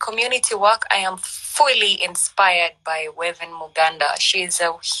in community work. I am fully inspired by Weven Muganda. She's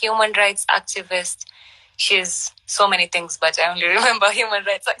a human rights activist. She's so many things, but I only remember human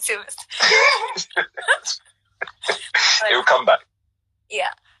rights activist. It will come back.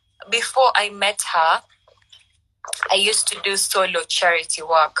 Yeah. Before I met her, I used to do solo charity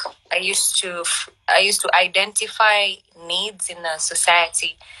work. I used to identify needs in a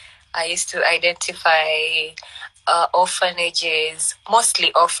society. I used to identify orphanages,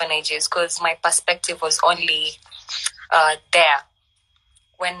 mostly orphanages, because my perspective was only there.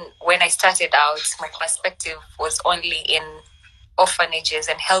 When I started out, my perspective was only in orphanages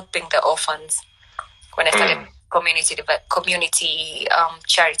and helping the orphans. When I started community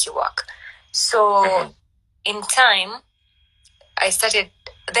charity work, so in time,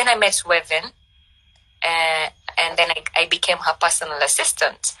 then I met Weven, and then I became her personal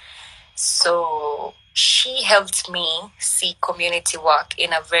assistant. So she helped me see community work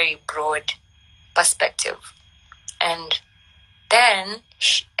in a very broad perspective. And then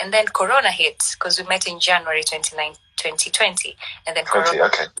Corona hit, because we met in January 2020. And then Corona.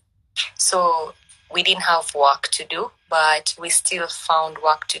 Okay. So we didn't have work to do, but we still found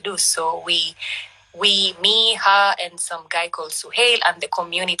work to do. So me, her, and some guy called Suhail, and the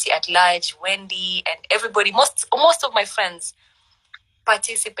community at large, Wendy, and everybody, most of my friends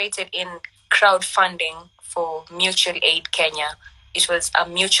participated in crowdfunding for Mutual Aid Kenya. It was a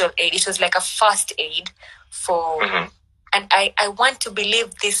mutual aid. It was like a first aid for, and I want to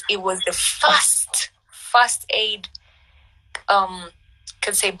believe this. It was the first aid,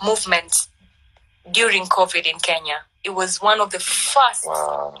 can say, movement during COVID in Kenya. It was one of the first.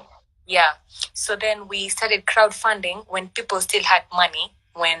 Wow. Yeah. So then we started crowdfunding when people still had money,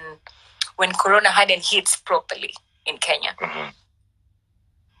 when Corona hadn't hit properly in Kenya.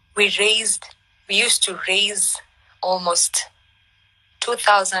 We used to raise almost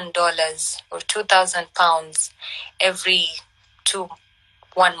 $2,000 or £2,000 every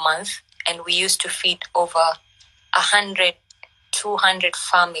 1 month, and we used to feed over 100, 200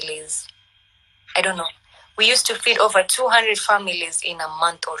 families. I don't know. We used to feed over 200 families in a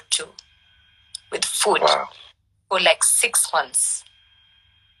month or two with food for like 6 months.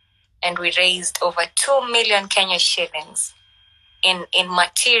 And we raised over 2 million Kenya shillings in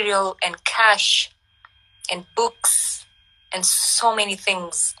material and cash and books and so many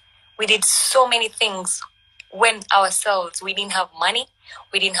things. We did so many things when ourselves, we didn't have money,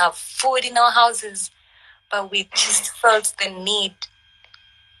 we didn't have food in our houses, but we just felt the need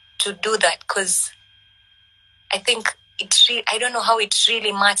to do that because I think I don't know how it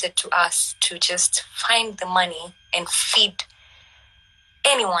really mattered to us to just find the money and feed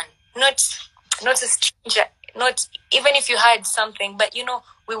anyone, not a stranger, not even if you had something, but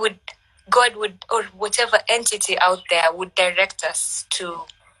God would, or whatever entity out there would direct us to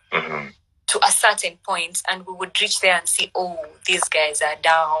a certain point, and we would reach there and see, oh, these guys are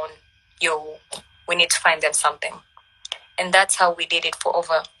down. We need to find them something. And that's how we did it for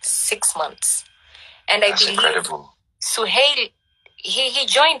over 6 months. And that's incredible. Suhail, he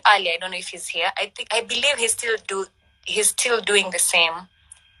joined earlier. I don't know if he's here. I believe he's still doing the same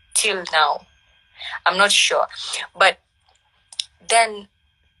till now. I'm not sure. But then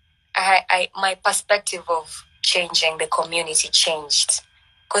my perspective of changing the community changed.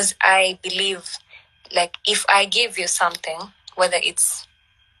 Because I believe, like, if I give you something, whether it's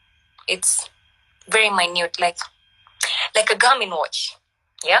very minute, like a Garmin watch,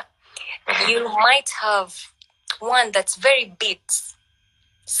 yeah? You might have one that's very bit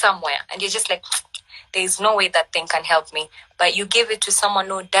somewhere, and you're just like, there's no way that thing can help me. But you give it to someone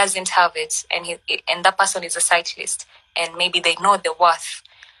who doesn't have it, and that person is a cyclist, and maybe they know the worth,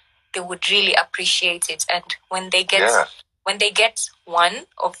 they would really appreciate it. And when they get one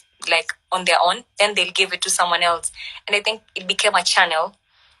of, like, on their own, then they'll give it to someone else. And I think it became a channel,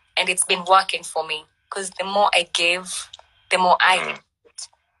 and it's been working for me, because the more I gave, the more I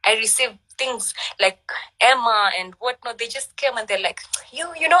received things like Emma and whatnot. They just came and they're like, you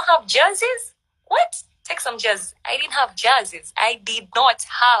don't have jerseys? What? Take some jerseys. I didn't have jerseys. I did not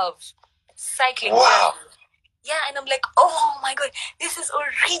have cycling jerseys. Yeah, and I'm like, oh my God, this is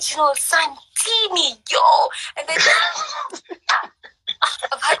original Santini, yo. And then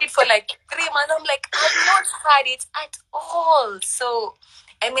I've had it for like 3 months. I'm like, I've not had it at all. So,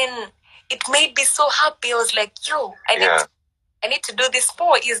 I mean, it made me so happy. I was like, yo, I need to do this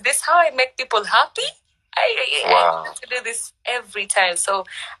more. Is this how I make people happy? I need to do this every time. So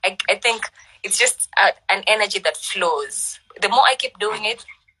I think it's just an energy that flows. The more I keep doing it,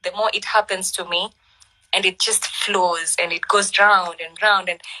 the more it happens to me. And it just flows, and it goes round and round,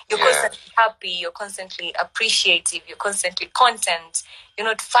 and you're constantly happy, you're constantly appreciative, you're constantly content, you're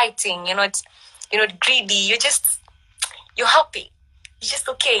not fighting, you're not greedy, you're happy. You're just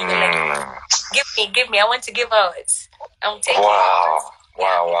okay. You're like, give me, I want to give out. I'm taking it. Wow.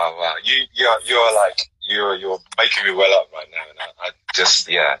 You're like, you're making me well up right now, and I just,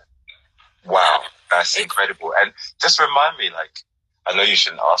 wow, that's incredible. And just remind me, like, I know you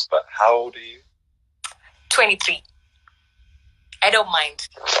shouldn't ask, but how old are you? 23. I don't mind.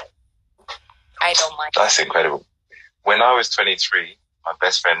 That's incredible. When I was 23, my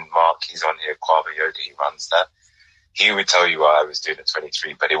best friend Mark, he's on here, Kwaba Yoda, he runs that. He would tell you what I was doing at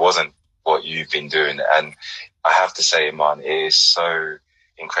 23, but it wasn't what you've been doing. And I have to say, Iman, it is so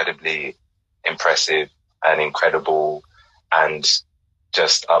incredibly impressive and incredible and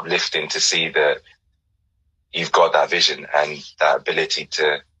just uplifting to see that you've got that vision and that ability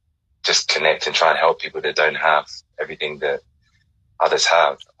to just connect and try and help people that don't have everything that others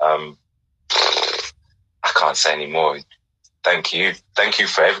have. I can't say any more. Thank you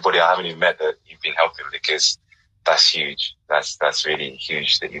for everybody I haven't even met that you've been helping, because that's huge. That's really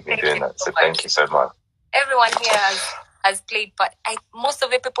huge that you've been doing that. So thank you so much. Everyone here has played, but most of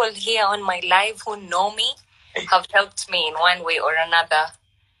the people here on my live who know me have helped me in one way or another.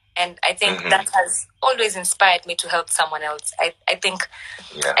 And I think that has always inspired me to help someone else. I think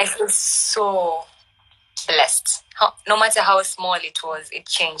I feel so blessed. No matter how small it was, it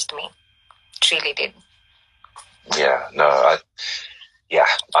changed me. It really did. Yeah, no,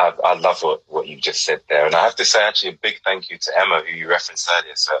 I love what you just said there. And I have to say, actually, a big thank you to Emma, who you referenced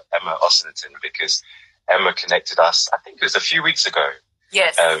earlier. So Emma Ossington, because Emma connected us, I think it was a few weeks ago.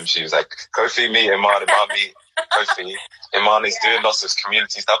 Yes. She was like, Kofi, meet Iman, meet Kofi. Iman is doing lots of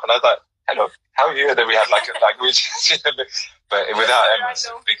community stuff. And I was like, hello, how are you? And then we had like a language. But without Emma,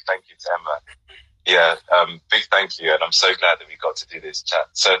 so big thank you to Emma. Yeah, big thank you. And I'm so glad that we got to do this chat.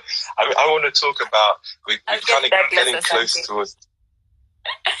 So I want to talk about, we're kind of getting close towards...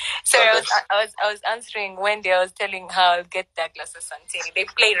 Sorry, I was answering Wendy. I was telling her I'll get Douglas or Santini. They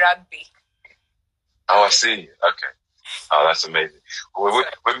play rugby. Oh, I see. Okay. Oh, that's amazing.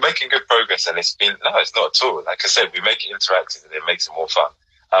 We're making good progress, and it's not at all. Like I said, we make it interactive, and it makes it more fun.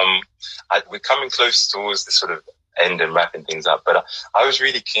 We're coming close towards the sort of end and wrapping things up, but I was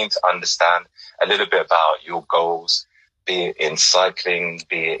really keen to understand a little bit about your goals, be it in cycling,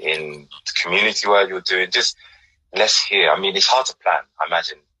 be it in the community work you're doing. Just let's hear. I mean, it's hard to plan, I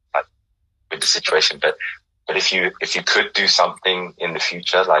imagine, like with the situation, but if you could do something in the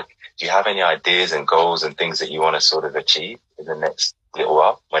future, like, do you have any ideas and goals and things that you want to sort of achieve in the next little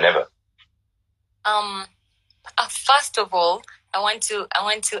while, whenever? First of all, I want to,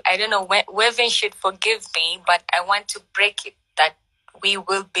 I don't know, Wevin should forgive me, but I want to break it that we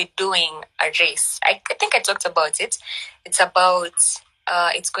will be doing a race. I think I talked about it. It's about,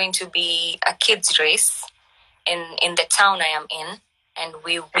 it's going to be a kids race in the town I am in. And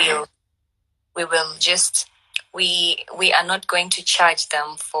we are not going to charge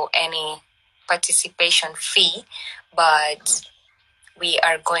them for any participation fee, but we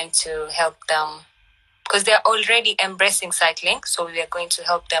are going to help them because they're already embracing cycling. So we are going to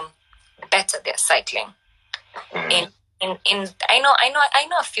help them better their cycling. I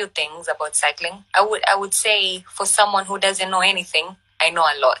know a few things about cycling. I would say for someone who doesn't know anything, I know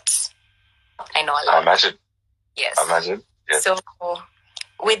a lot. I imagine. Yes. I imagine. Yes. So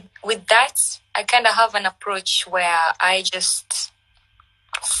with that, I kind of have an approach where I just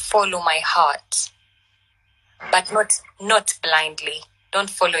follow my heart, but not blindly. Don't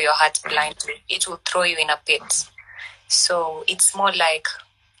follow your heart blindly. It will throw you in a pit. So it's more like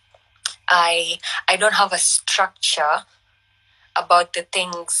I don't have a structure about the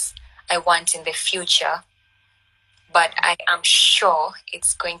things I want in the future, but I am sure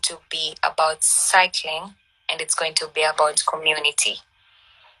it's going to be about cycling and it's going to be about community.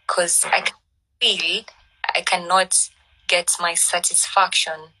 Because I can feel I cannot get my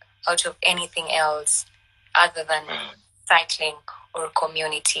satisfaction out of anything else other than cycling or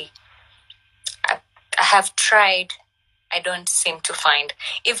community. I have tried. I don't seem to find.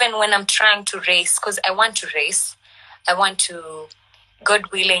 Even when I'm trying to race, because I want to race, I want to,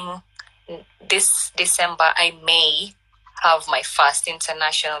 God willing, this December I may have my first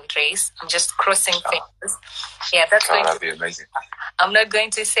international race. I'm just crossing fingers. Yeah, that'd be amazing. I'm not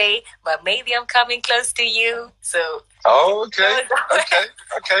going to say, but maybe I'm coming close to you. So. Oh, okay.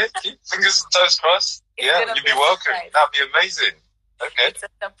 Okay. Keep fingers and toes crossed. Yeah, you'd be welcome. That'd be amazing. Okay. It's a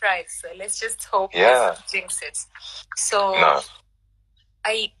surprise. So let's just hope. Yeah. Jinx it. So. No.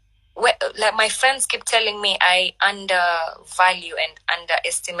 Like my friends keep telling me I undervalue and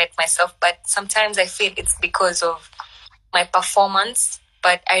underestimate myself, but sometimes I feel it's because of my performance.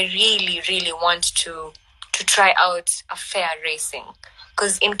 But I really, really want to try out a fair racing.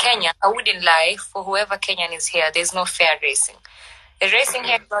 Because in Kenya, I wouldn't lie, for whoever Kenyan is here, there's no fair racing. The racing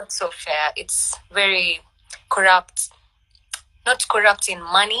here is not so fair. It's very corrupt. Not corrupt in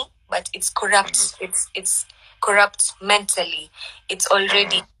money, but it's corrupt. It's corrupt mentally. It's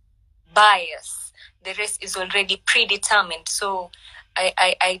already biased. The race is already predetermined. So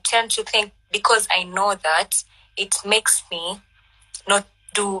I tend to think, because I know that, it makes me not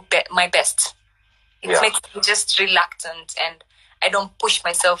do my best. It makes me just reluctant and I don't push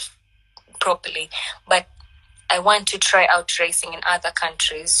myself properly. But I want to try out racing in other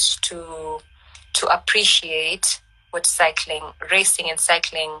countries to appreciate what racing and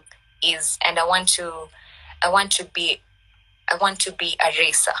cycling is. And I want to be a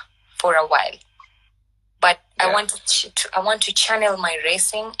racer for a while. But I want to channel my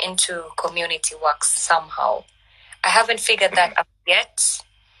racing into community work somehow. I haven't figured that out yet,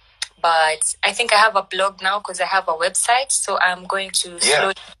 but I think I have a blog now because I have a website. So I'm going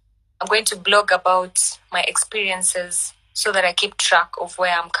to blog about my experiences so that I keep track of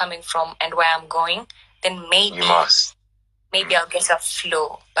where I'm coming from and where I'm going. Then maybe I'll get a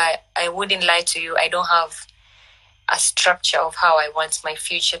flow. But I wouldn't lie to you. I don't have a structure of how I want my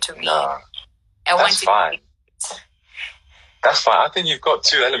future to be. No, that's fine. That's fine. I think you've got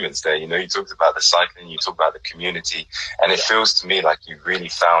two elements there. You know, you talked about the cycling, you talked about the community, and it feels to me like you've really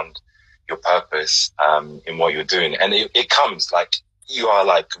found your purpose in what you're doing. And it comes like you are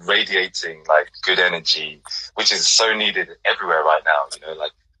like radiating like good energy, which is so needed everywhere right now. You know,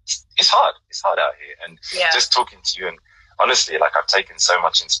 like it's hard out here. And just talking to you, and honestly, like I've taken so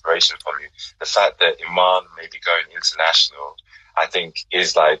much inspiration from you. The fact that Iman may be going international, I think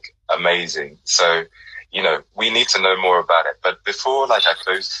is like amazing. So, you know, we need to know more about it. But before like I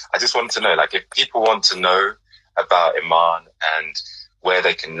close, I just wanted to know, like, if people want to know about Iman and where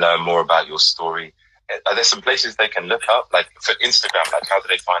they can learn more about your story, are there some places they can look up? Like for Instagram, like how do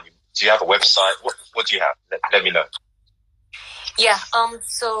they find you? Do you have a website? What do you have? Let me know. Yeah.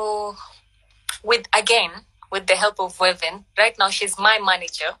 So with the help of Wevin, right now she's my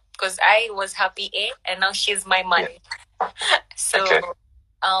manager because I was her PA and now she's my manager. So Okay.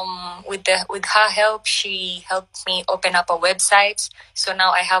 with her help, she helped me open up a website. So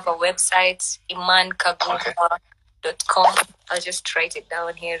now I have a website, imankagumba.com. I'll just write it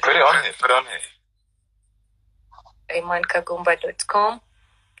down here. Put it on here. imankagumba.com.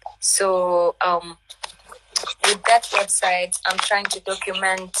 So with that website, I'm trying to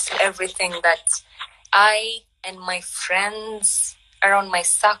document everything that I and my friends around my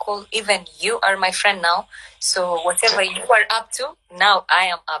circle, even you are my friend now. So whatever you are up to, now I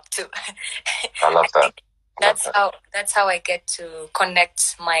am up to. I love that. That's how I get to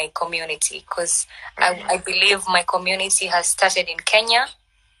connect my community, because I believe my community has started in Kenya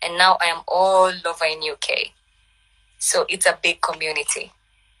and now I am all over in UK. So it's a big community.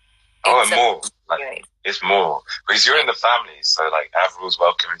 It's more because you're in the family. So like Avril's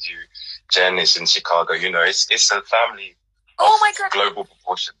welcomed you, Jen is in Chicago. You know, it's a family. Oh my God! Global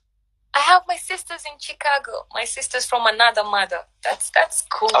proportion. I have my sisters in Chicago. My sisters from another mother. That's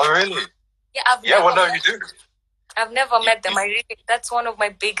cool. Oh really? Yeah, you do. I've never met them. That's one of my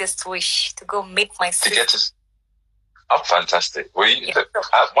biggest wish, to go meet my sisters. Oh, fantastic. Well,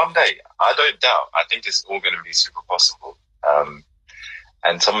 one day, I don't doubt. I think it's all going to be super possible.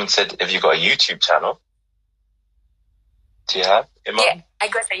 And someone said, have you got a YouTube channel? Do you have? Iman? Yeah, I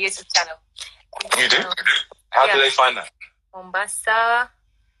got a YouTube channel. You do? How do they find that? Mombasa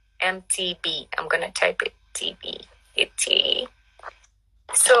MTB. I'm going to type it, TB.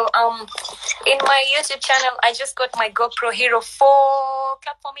 So, in my YouTube channel, I just got my GoPro Hero 4.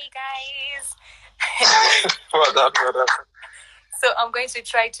 Clap for me, guys. Well done. So I'm going to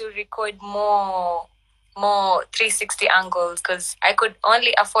try to record more 360 angles, because I could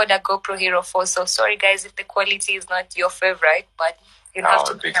only afford a GoPro Hero 4. So sorry, guys, if the quality is not your favorite, but you have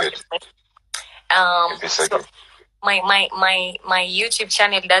to be good. It'd be so good. My YouTube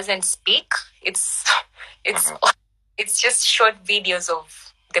channel doesn't speak. It's just short videos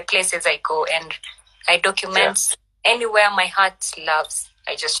of the places I go, and I document anywhere my heart loves.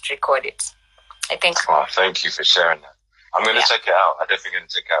 I just record it. I think. Oh, thank you for sharing that. I'm going to check it out. I'm definitely going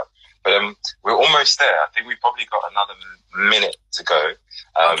to check it out. But we're almost there. I think we've probably got another minute to go.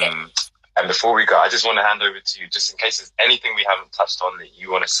 Okay. And before we go, I just want to hand over to you, just in case there's anything we haven't touched on that you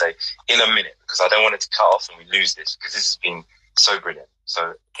want to say in a minute, because I don't want it to cut off and we lose this, because this has been so brilliant.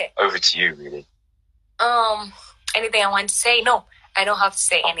 So over to you, really. Anything I want to say? No, I don't have to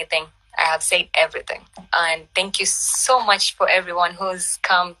say anything. I have said everything. And thank you so much for everyone who's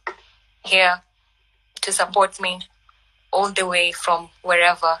come here to support me all the way from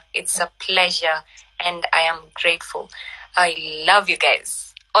wherever. It's a pleasure and I am grateful. I love you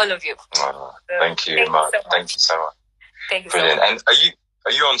guys. All of you. Oh, thank you, Iman. Thank you so much. Thank you. Brilliant. So much. And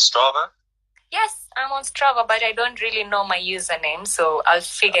are you on Strava? Yes, I'm on Strava, but I don't really know my username, so I'll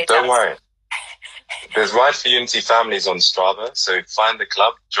figure it out. Don't worry. There's Ride for Unity families on Strava, so find the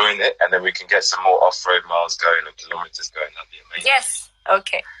club, join it, and then we can get some more off-road miles going and kilometers going. That'd be amazing. Yes.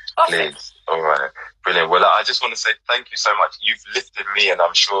 Okay. Perfect. Please. All right. Brilliant. Well, I just want to say thank you so much. You've lifted me, and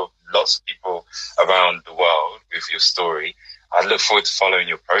I'm sure lots of people around the world with your story. I look forward to following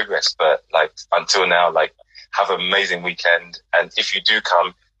your progress, but until now, have an amazing weekend. And if you do come,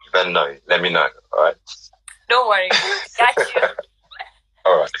 you better know. Let me know. All right. Don't worry. Got you.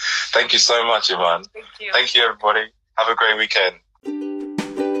 All right. Thank you so much, Iman. Thank you. Thank you, everybody. Have a great weekend.